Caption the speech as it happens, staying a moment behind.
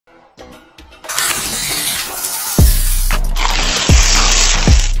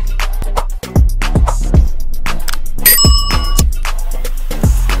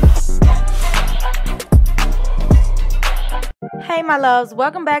my loves,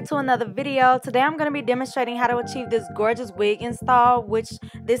 welcome back to another video. Today I'm going to be demonstrating how to achieve this gorgeous wig install, which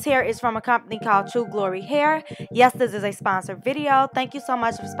this hair is from a company called True Glory Hair. Yes, this is a sponsored video. Thank you so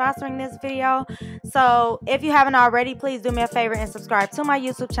much for sponsoring this video. So if you haven't already, please do me a favor and subscribe to my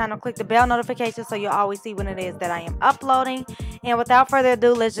YouTube channel. Click the bell notification so you'll always see when it is that I am uploading. And without further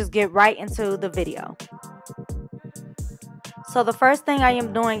ado, let's just get right into the video. So the first thing I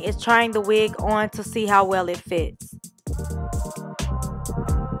am doing is trying the wig on to see how well it fits.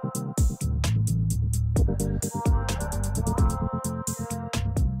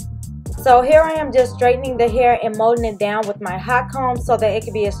 So here I am just straightening the hair and molding it down with my hot comb so that it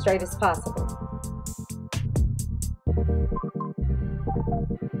can be as straight as possible.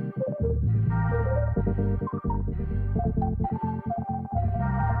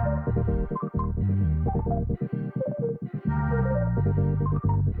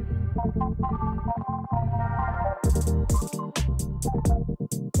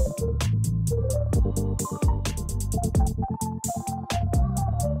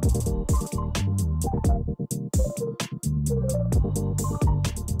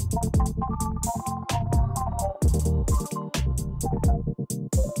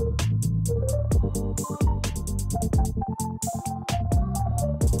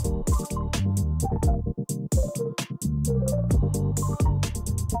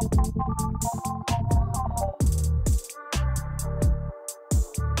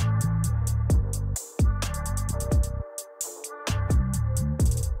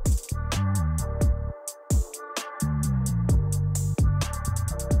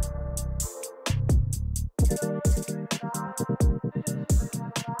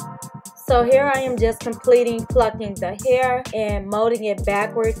 So here I am just completing plucking the hair and molding it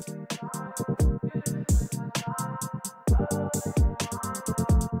backwards.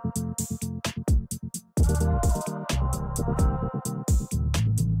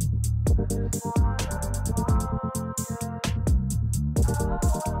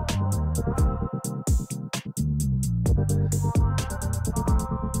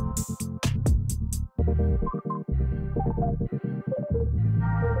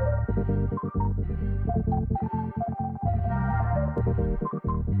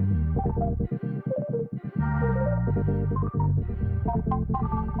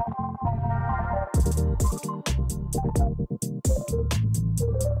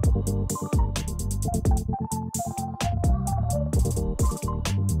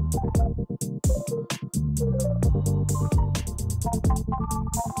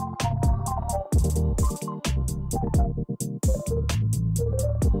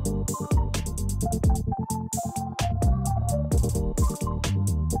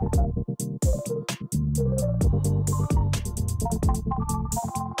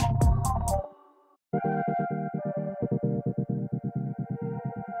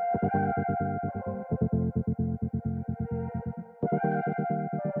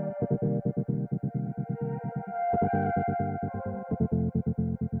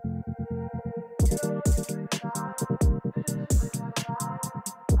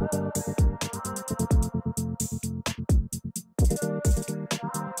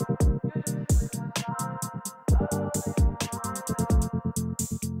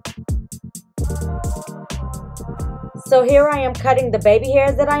 So here I am cutting the baby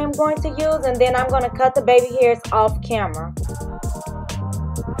hairs that I am going to use, and then I'm going to cut the baby hairs off camera.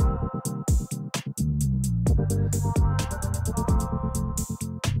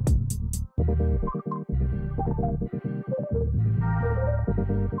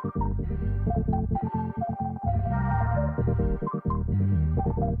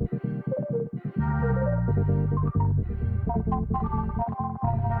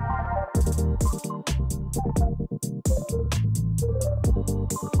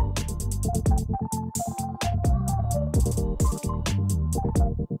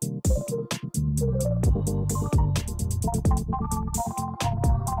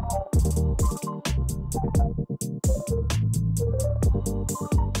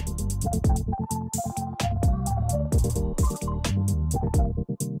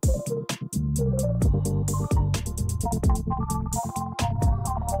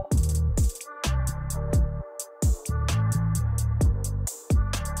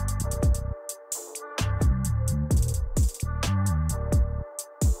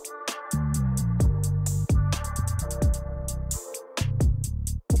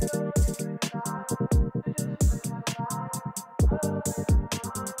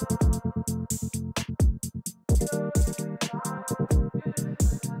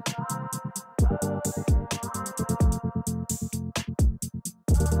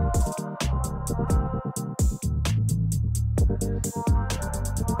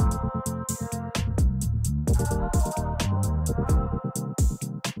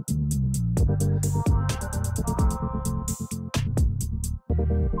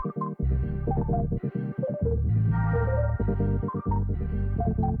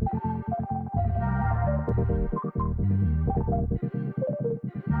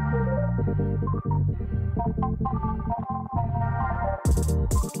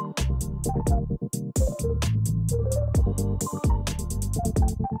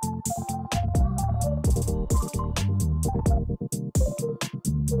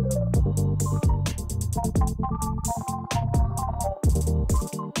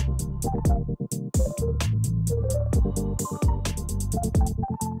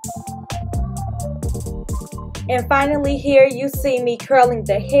 And finally here you see me curling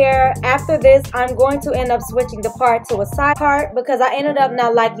the hair. After this, I'm going to end up switching the part to a side part because I ended up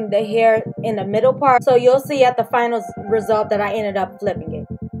not liking the hair in the middle part. So you'll see at the final result that I ended up flipping it.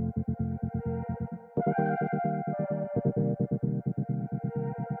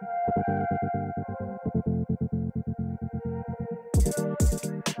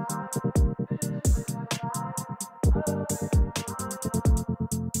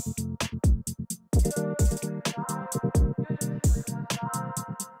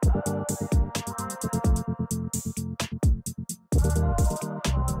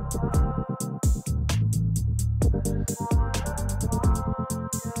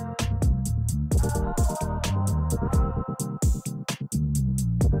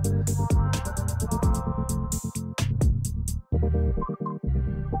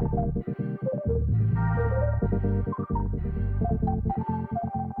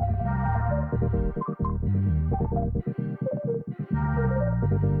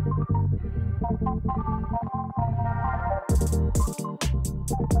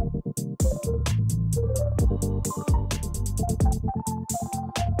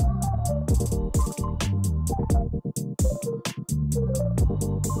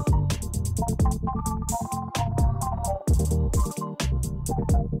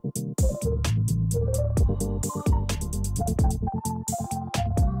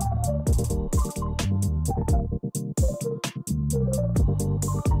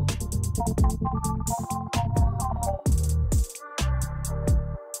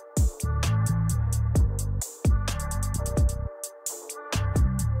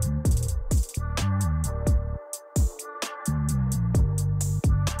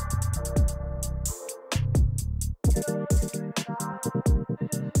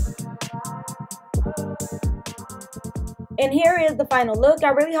 And here is the final look. I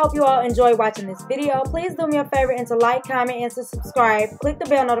really hope you all enjoy watching this video. Please do me a favor and to like, comment, and to subscribe. Click the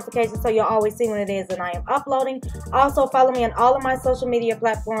bell notification so you'll always see when it is that I am uploading. Also, follow me on all of my social media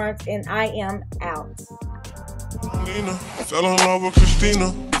platforms, and I am out. Nina, fell in love with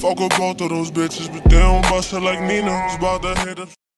Christina. Fuck with both of those bitches, but they don't bust her like Nina. It's about to hit up.